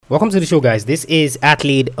Welcome to the show, guys. This is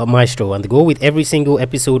Athlete Maestro, and the goal with every single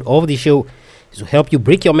episode of the show is to help you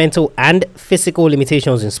break your mental and physical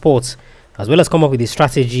limitations in sports, as well as come up with a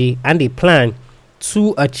strategy and a plan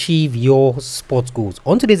to achieve your sports goals.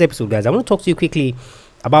 On today's episode, guys, I want to talk to you quickly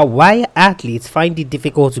about why athletes find it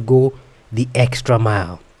difficult to go the extra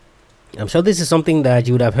mile. I'm sure this is something that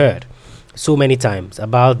you would have heard so many times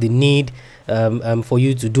about the need for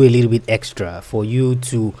you to do a little bit extra, for you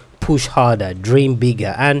to push harder, dream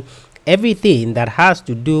bigger, and everything that has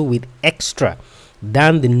to do with extra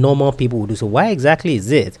than the normal people would do. So why exactly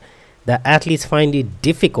is it that athletes find it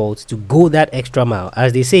difficult to go that extra mile?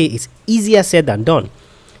 As they say, it's easier said than done.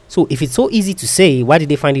 So if it's so easy to say, why did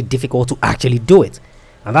they find it difficult to actually do it?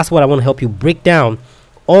 And that's what I want to help you break down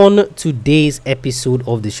on today's episode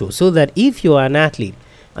of the show, so that if you're an athlete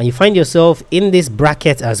and you find yourself in this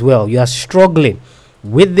bracket as well, you are struggling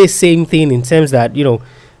with this same thing in terms that,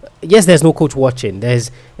 yes, there's no coach watching,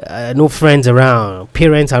 there's no friends around,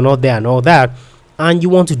 parents are not there and all that, and you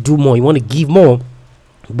want to do more, you want to give more,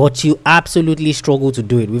 but you absolutely struggle to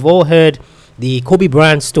do it. We've all heard the Kobe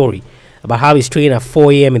Bryant story about how he's training at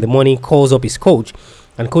 4 a.m. in the morning, calls up his coach,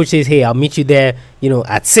 and coach says, hey, I'll meet you there,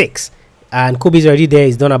 at 6. And Kobe's already there,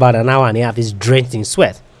 he's done about an hour and a half, he's drenched in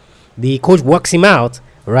sweat. The coach works him out,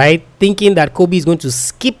 right, thinking that Kobe is going to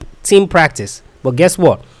skip team practice. But guess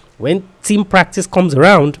what? When team practice comes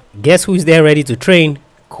around, guess who's there ready to train?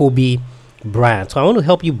 Kobe Bryant. So I want to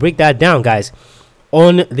help you break that down, guys,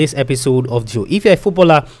 on this episode of the show. If you're a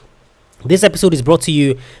footballer, this episode is brought to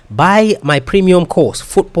you by my premium course,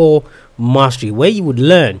 Football Mastery, where you would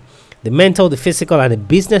learn the mental, the physical, and the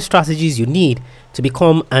business strategies you need to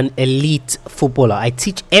become an elite footballer. I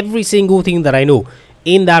teach every single thing that I know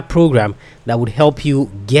in that program that would help you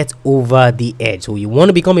get over the edge. So you want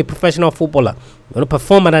to become a professional footballer, you want to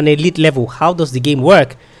perform at an elite level. How does the game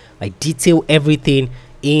work? I detail everything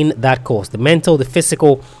in that course: the mental, the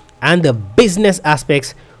physical, and the business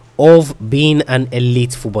aspects of being an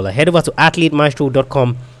elite footballer. Head over to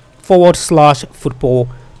athletemaestro.com/football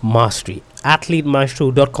mastery.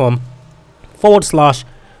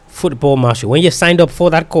 athletemaestro.com/football mastery. When you've signed up for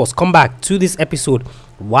that course, come back to this episode: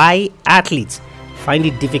 why athletes find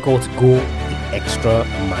it difficult to go the extra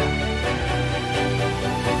mile.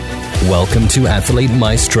 Welcome to Athlete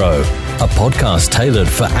Maestro, a podcast tailored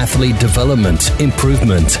for athlete development,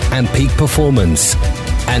 improvement, and peak performance.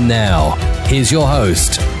 And now, here's your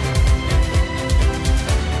host.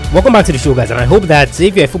 Welcome back to the show, guys, and I hope that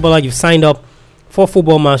if you're a footballer, you've signed up for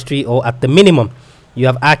Football Mastery, or at the minimum, you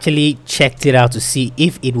have actually checked it out to see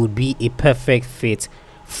if it would be a perfect fit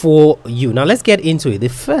for you. Now, let's get into it. The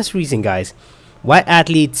first reason, guys, why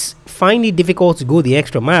athletes find it difficult to go the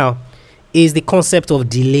extra mile is the concept of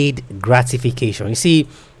delayed gratification. You see,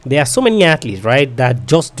 there are so many athletes, right, that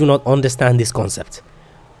just do not understand this concept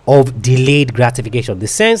of delayed gratification. The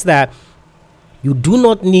sense that you do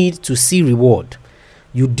not need to see reward.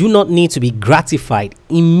 You do not need to be gratified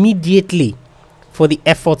immediately for the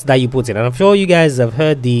efforts that you put in. And I'm sure you guys have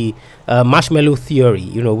heard the marshmallow theory,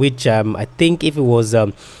 which I think if it was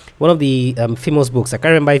one of the famous books, I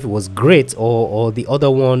can't remember if it was Great or the other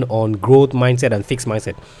one on growth mindset and fixed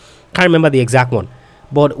mindset. Can't remember the exact one.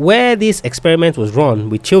 But where this experiment was run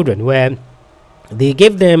with children, where they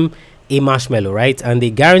gave them a marshmallow, right? And they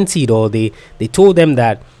guaranteed, or they told them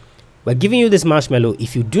that we're giving you this marshmallow.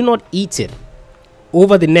 If you do not eat it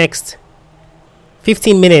over the next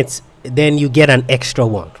 15 minutes, then you get an extra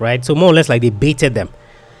one, right? So more or less like they baited them.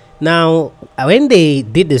 Now, when they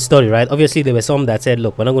did this study, right, obviously there were some that said,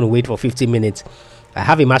 look, we're not going to wait for 15 minutes. I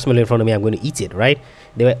have a marshmallow in front of me, I'm going to eat it, right?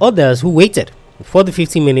 There were others who waited for the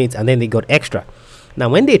 15 minutes and then they got extra. Now,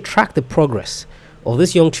 when they tracked the progress of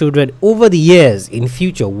these young children over the years in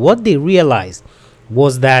future, what they realized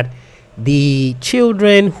was that the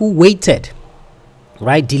children who waited,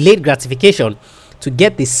 right, delayed gratification to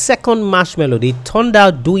get the second marshmallow, they turned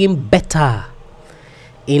out doing better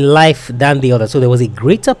in life than the others. So there was a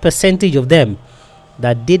greater percentage of them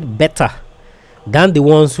that did better than the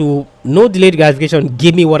ones who, no delayed gratification,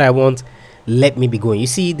 give me what I want, let me be going. You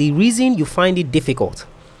see, the reason you find it difficult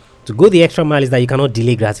to go the extra mile is that you cannot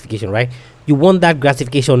delay gratification, right? You want that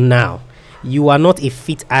gratification now. You are not a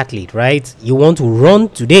fit athlete, right? You want to run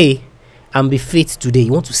today and be fit today.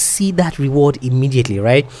 You want to see that reward immediately,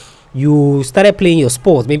 right? You started playing your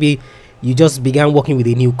sport, maybe you just began working with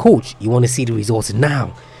a new coach. You want to see the results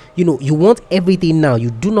now. You want everything now. You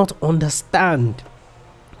do not understand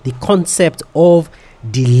the concept of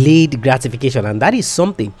delayed gratification, and that is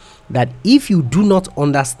something that if you do not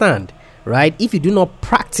understand, right, if you do not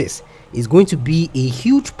practice, is going to be a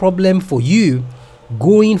huge problem for you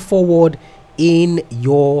going forward in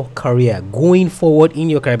your career, going forward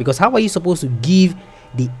in your career. Because how are you supposed to give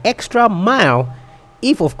the extra mile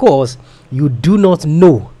if, of course, you do not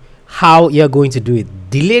know how you're going to do it?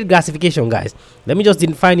 Delayed gratification, guys. Let me just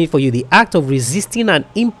define it for you. The act of resisting an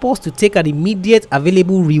impulse to take an immediate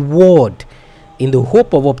available reward in the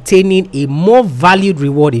hope of obtaining a more valued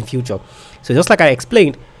reward in future. So just like I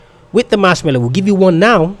explained, with the marshmallow, we'll give you one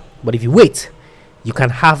now, but if you wait, you can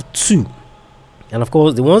have two. And of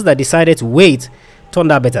course, the ones that decided to wait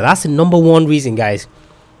turned out better. That's the number one reason, guys,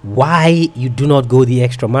 why you do not go the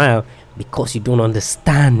extra mile, because you don't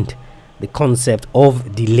understand the concept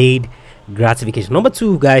of delayed gratification. Number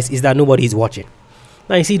two, guys, is that nobody is watching.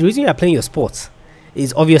 Now, you see, the reason you are playing your sports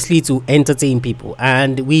is obviously to entertain people,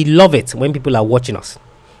 and we love it when people are watching us.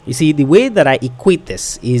 You see, the way that I equate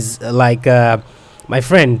this is like my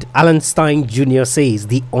friend Alan Stein Jr. says,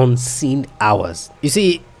 the unseen hours. You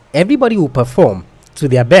see, everybody will perform to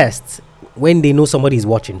their best when they know somebody is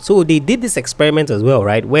watching. So they did this experiment as well,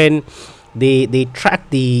 right? When they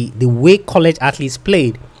tracked the way college athletes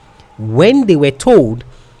played, when they were told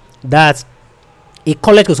that a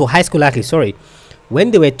college coach, or high school athletes, sorry,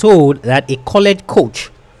 when they were told that a college coach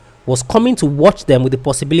was coming to watch them with the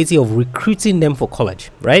possibility of recruiting them for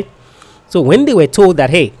college, right? So when they were told that,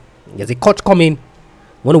 hey, there's a coach coming,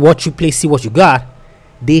 want to watch you play, see what you got,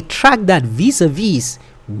 they tracked that vis-a-vis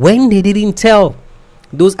when they didn't tell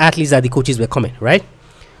those athletes that the coaches were coming, right?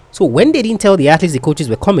 So when they didn't tell the athletes the coaches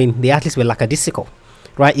were coming, the athletes were lackadaisical,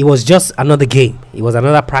 right? It was just another game. It was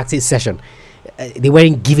another practice session. They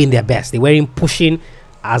weren't giving their best. They weren't pushing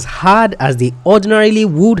as hard as they ordinarily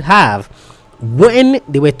would have when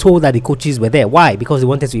they were told that the coaches were there. Why? Because they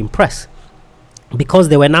wanted to impress. Because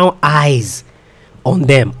there were now eyes on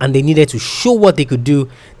them, and they needed to show what they could do.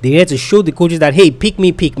 They needed to show the coaches that, hey, pick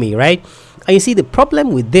me, right? And you see, the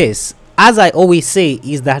problem with this, as I always say,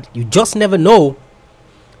 is that you just never know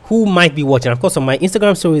who might be watching. Of course, on my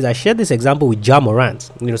Instagram stories, I shared this example with Ja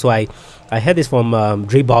Morant. So I heard this from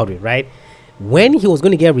Dre Baldwin, right? When he was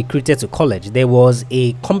going to get recruited to college, there was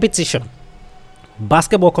a competition,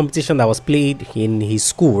 basketball competition that was played in his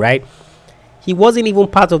school, right? He wasn't even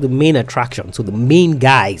part of the main attraction. So the main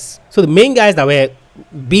guys that were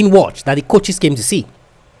being watched, that the coaches came to see.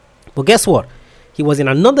 But guess what? He was in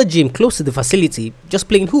another gym close to the facility, just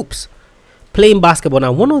playing hoops, playing basketball.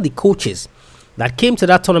 Now, one of the coaches that came to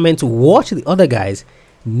that tournament to watch the other guys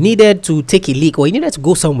needed to take a leak, or he needed to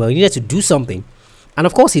go somewhere, he needed to do something. And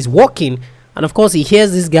of course, he's walking, and of course, he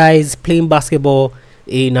hears these guys playing basketball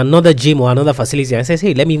in another gym or another facility, and says,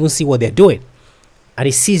 hey, let me even see what they're doing. And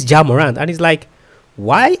he sees Ja Morant, and he's like,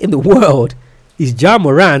 why in the world is Ja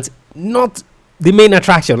Morant not the main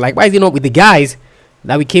attraction? Like, why is he not with the guys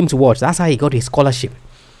that we came to watch? That's how he got his scholarship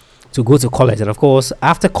to go to college. And of course,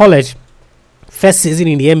 after college, first season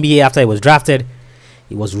in the NBA after he was drafted,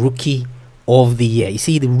 he was Rookie of the Year. You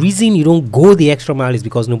see, the reason you don't go the extra mile is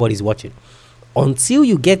because nobody's watching. Until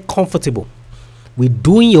you get comfortable with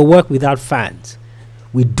doing your work without fans,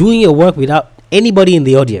 with doing your work without anybody in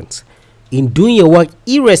the audience, in doing your work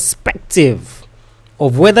irrespective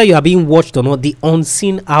of whether you are being watched or not, the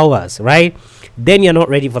unseen hours, right? Then you're not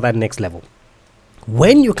ready for that next level.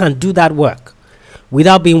 When you can do that work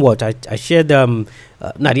without being watched, I shared, not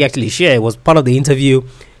actually share, it was part of the interview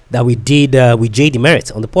that we did with Jay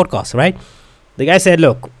Demerit on the podcast, right? The guy said,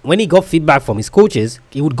 look, when he got feedback from his coaches,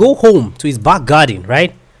 he would go home to his back garden,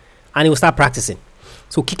 right? And he would start practicing.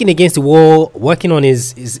 So kicking against the wall, working on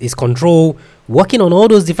his control, working on all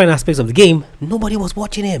those different aspects of the game. Nobody was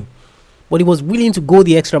watching him, but he was willing to go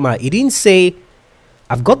the extra mile. He didn't say,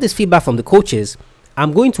 I've got this feedback from the coaches,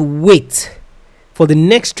 I'm going to wait for the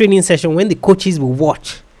next training session when the coaches will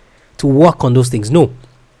watch to work on those things. No,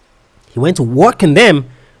 he went to work on them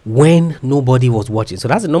when nobody was watching. So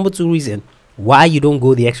that's the number two reason why you don't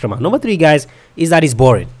go the extra mile. Number three, guys, is that it's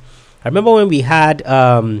boring. I remember when we had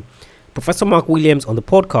Professor Mark Williams on the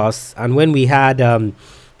podcast, and when we had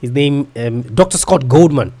his name, Dr. Scott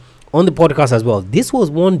Goldman, on the podcast as well. This was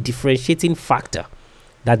one differentiating factor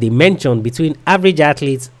that they mentioned between average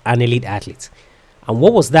athletes and elite athletes. And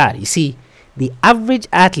what was that? You see, the average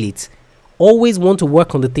athletes always want to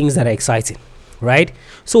work on the things that are exciting, right?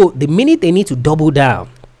 So the minute they need to double down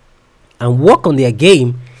and work on their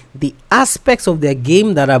game, the aspects of their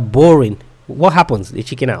game that are boring, what happens? They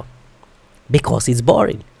chicken out because it's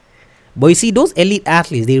boring. But you see, those elite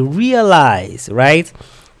athletes, they realize, right,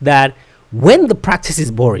 that when the practice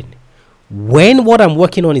is boring, when what I'm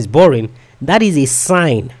working on is boring, that is a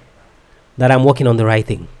sign that I'm working on the right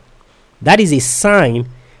thing. That is a sign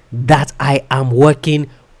that I am working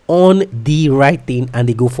on the right thing, and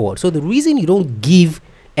they go forward. So the reason you don't give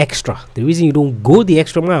extra, the reason you don't go the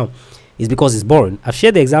extra mile, is because it's boring. I've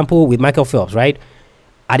shared the example with Michael Phelps, right?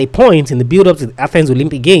 At a point in the build-up to the Athens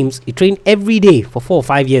Olympic Games, he trained every day for 4 or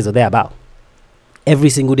 5 years or thereabout. Every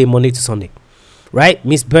single day, Monday to Sunday, right?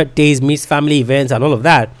 Missed birthdays, missed family events and all of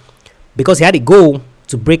that because he had a goal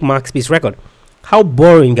to break Mark Speed's record. How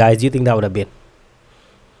boring, guys, do you think that would have been?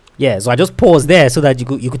 Yeah, so I just paused there so that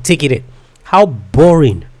you could take it in. How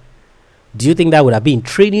boring do you think that would have been?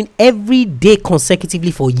 Training every day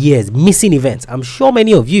consecutively for years, missing events. I'm sure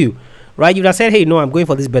many of you, right, you'd have said, hey, no, I'm going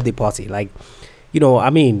for this birthday party. Like, I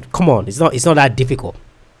mean, come on, it's not that difficult.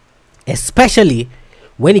 Especially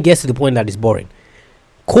when it gets to the point that it's boring.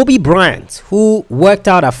 Kobe Bryant, who worked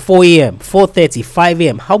out at 4 a.m., 4:30, 5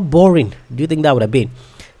 a.m. How boring do you think that would have been?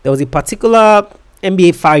 There was a particular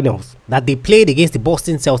NBA Finals that they played against the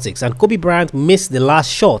Boston Celtics, and Kobe Bryant missed the last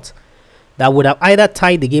shot that would have either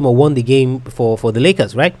tied the game or won the game for the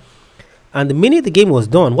Lakers, right? And the minute the game was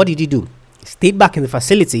done, what did he do? He stayed back in the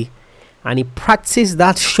facility and he practiced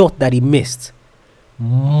that shot that he missed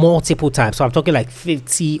multiple times. So I'm talking like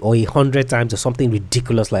 50 or 100 times or something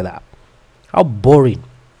ridiculous like that. How boring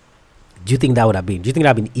do you think that would have been? Do you think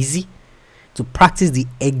that would have been easy to practice the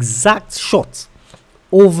exact shot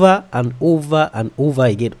over and over and over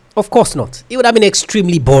again? Of course not. It would have been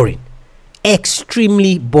extremely boring.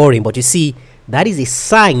 Extremely boring. But you see, that is a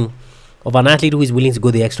sign of an athlete who is willing to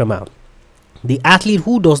go the extra mile. The athlete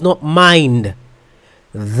who does not mind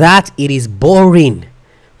that it is boring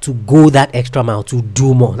to go that extra mile, to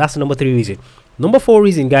do more. That's the number 3 reason. Number 4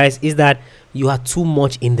 reason, guys, is that you are too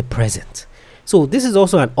much in the present. So this is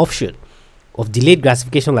also an offshoot of delayed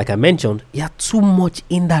gratification. Like I mentioned, you are too much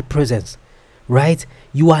in that presence, right?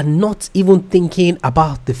 You are not even thinking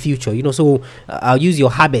about the future. So I'll use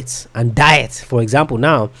your habits and diet, for example,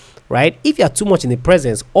 now, right? If you are too much in the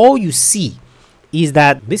presence, all you see is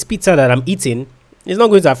that this pizza that I'm eating is not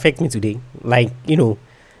going to affect me today. Like,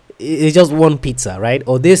 it's just one pizza, right?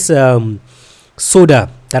 Or this soda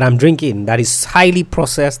that I'm drinking that is highly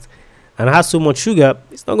processed and has so much sugar,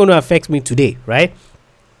 it's not going to affect me today, right?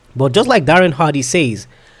 But just like Darren Hardy says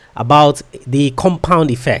about the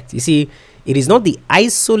compound effect, you see, it is not the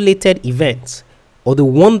isolated event or the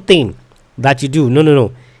one thing that you do.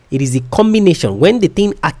 No. It is the combination. When the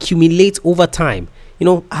thing accumulates over time,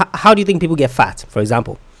 how do you think people get fat, for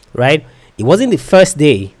example, right? It wasn't the first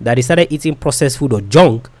day that they started eating processed food or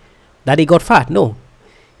junk that they got fat. No,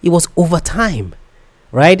 it was over time,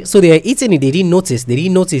 right? So they are eating it, they didn't notice.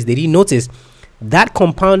 That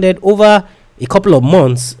compounded over a couple of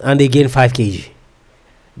months and they gained 5 kg.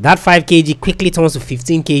 That 5 kg quickly turns to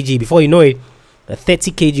 15 kg. Before you know it, a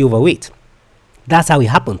 30 kg overweight. That's how it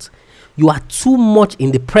happens. You are too much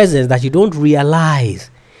in the presence that you don't realize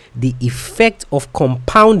the effect of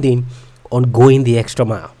compounding on going the extra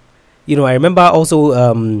mile. I remember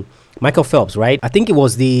also Michael Phelps, right? I think it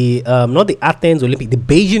was the not the Athens Olympic, the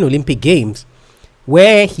Beijing Olympic Games,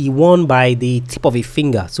 where he won by the tip of a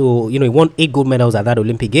finger. So, he won 8 gold medals at that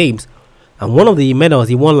Olympic Games. And one of the medals,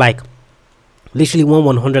 he won literally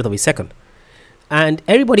 1/100th of a second. And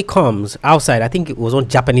everybody comes outside. I think it was one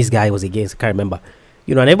Japanese guy was against. I can't remember.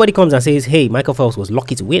 And everybody comes and says, hey, Michael Phelps was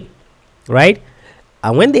lucky to win, right?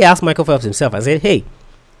 And when they asked Michael Phelps himself, I said, hey,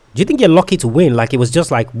 do you think you're lucky to win? Like, it was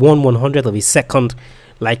just like 1/100th of a second.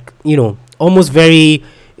 Like, almost the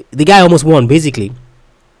guy almost won, basically.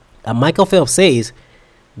 And Michael Phelps says,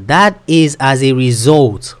 that is as a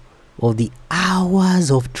result of the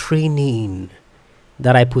hours of training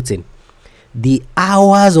that I put in. The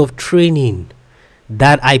hours of training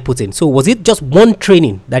that I put in. So was it just one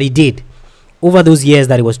training that he did over those years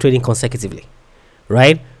that he was training consecutively,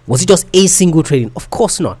 right? Was it just a single training? Of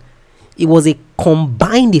course not. It was a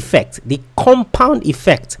combined effect, the compound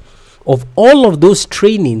effect of all of those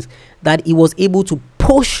trainings that he was able to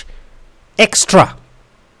push extra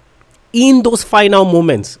in those final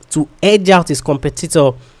moments to edge out his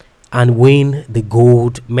competitor and win the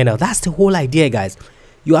gold medal. That's the whole idea, guys.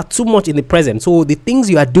 You are too much in the present. So the things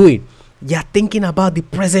you are doing, you are thinking about the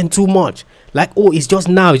present too much. Like, oh, it's just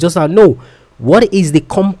now. No. What is the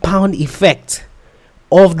compound effect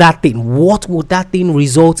of that thing? What would that thing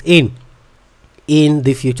result in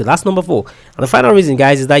the future? That's number 4. And the final reason,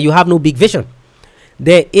 guys, is that you have no big vision.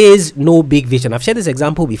 There is no big vision. I've shared this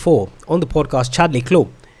example before on the podcast, Chad Leclos,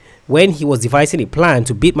 when he was devising a plan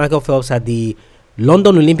to beat Michael Phelps at the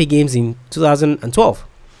London Olympic Games in 2012.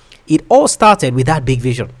 It all started with that big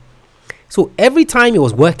vision. So every time he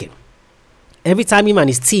was working, every time him and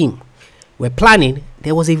his team were planning,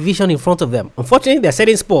 there was a vision in front of them. Unfortunately, there are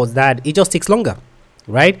certain sports that it just takes longer,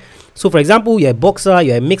 right? So for example, you're a boxer,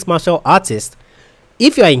 you're a mixed martial artist.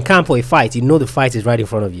 If you're in camp for a fight, you know the fight is right in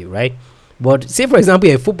front of you, right? But say for example,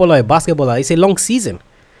 you're a footballer, a basketballer, it's a long season.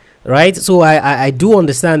 right? So I do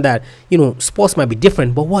understand that, sports might be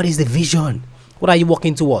different, but what is the vision? What are you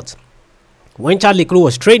working towards? When Charlie Clou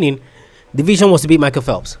was training, the vision was to beat Michael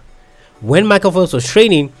Phelps. When Michael Phelps was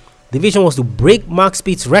training, the vision was to break Mark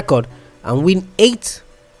Speed's record and win 8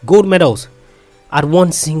 gold medals at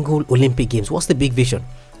one single Olympic Games. What's the big vision,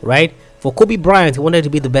 right? For Kobe Bryant, he wanted to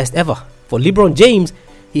be the best ever. For LeBron James,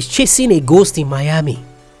 he's chasing a ghost in Miami.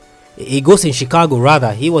 A ghost in Chicago,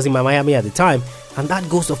 rather. He was in Miami at the time. And that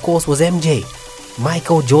ghost, of course, was MJ,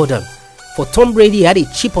 Michael Jordan. For Tom Brady, he had a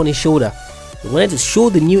chip on his shoulder. He wanted to show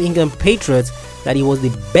the New England Patriots that he was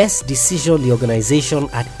the best decision the organization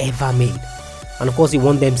had ever made. And of course, he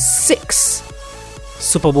won them 6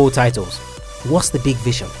 Super Bowl titles. What's the big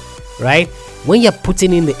vision, right? When you're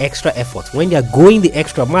putting in the extra effort, when you're going the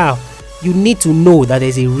extra mile, you need to know that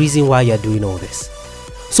there's a reason why you're doing all this.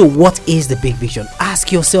 So what is the big vision?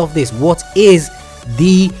 Ask yourself this. What is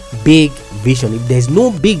the big vision? If there's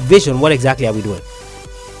no big vision, what exactly are we doing?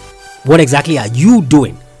 What exactly are you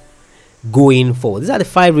doing going forward? These are the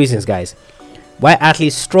 5 reasons, guys, why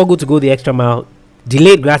athletes struggle to go the extra mile.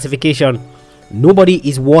 Delayed gratification. Nobody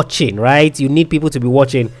is watching, right? You need people to be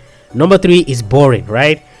watching. Number 3 is boring,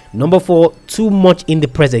 right? Number 4, too much in the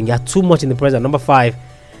present. You're too much in the present. Number 5,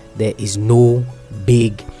 there is no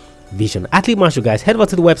big vision. Athlete Maestro, guys, head over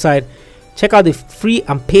to the website. Check out the free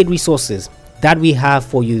and paid resources that we have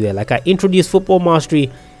for you there. Like I introduced Football Mastery.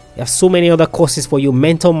 You have so many other courses for you,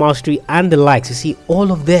 mental mastery and the likes. You see,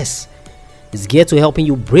 all of this is geared to helping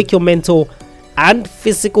you break your mental and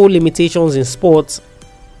physical limitations in sports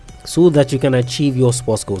so that you can achieve your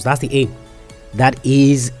sports goals. That's the aim. That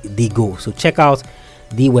is the goal. So check out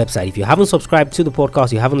the website. If you haven't subscribed to the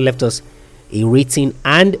podcast, you haven't left us a rating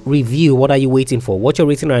and review, what are you waiting for? What your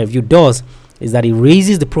rating and review does is that it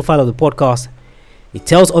raises the profile of the podcast. It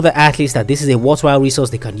tells other athletes that this is a worthwhile resource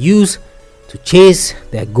they can use to chase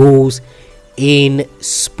their goals in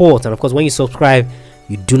sport. And of course, when you subscribe,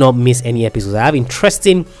 you do not miss any episodes. I have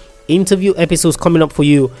interesting interview episodes coming up for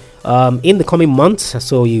you in the coming months,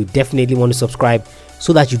 so you definitely want to subscribe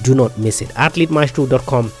so that you do not miss it.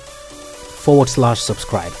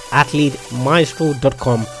 athletemaestro.com/subscribe.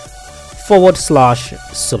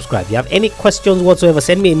 athletemaestro.com/subscribe. If you have any questions whatsoever,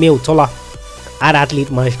 send me a mail,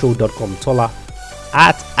 tola@athletemaestro.com,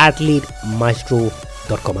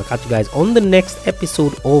 tola@athletemaestro.com. I'll catch you guys on the next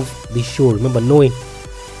episode of the show. Remember, knowing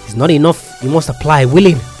is not enough, you must apply.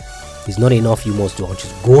 Willing is not enough, you must do. I want you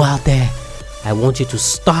to go out there. I want you to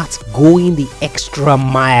start going the extra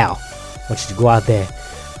mile. I want you to go out there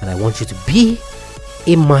and I want you to be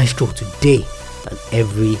a maestro today and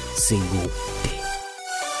every single day.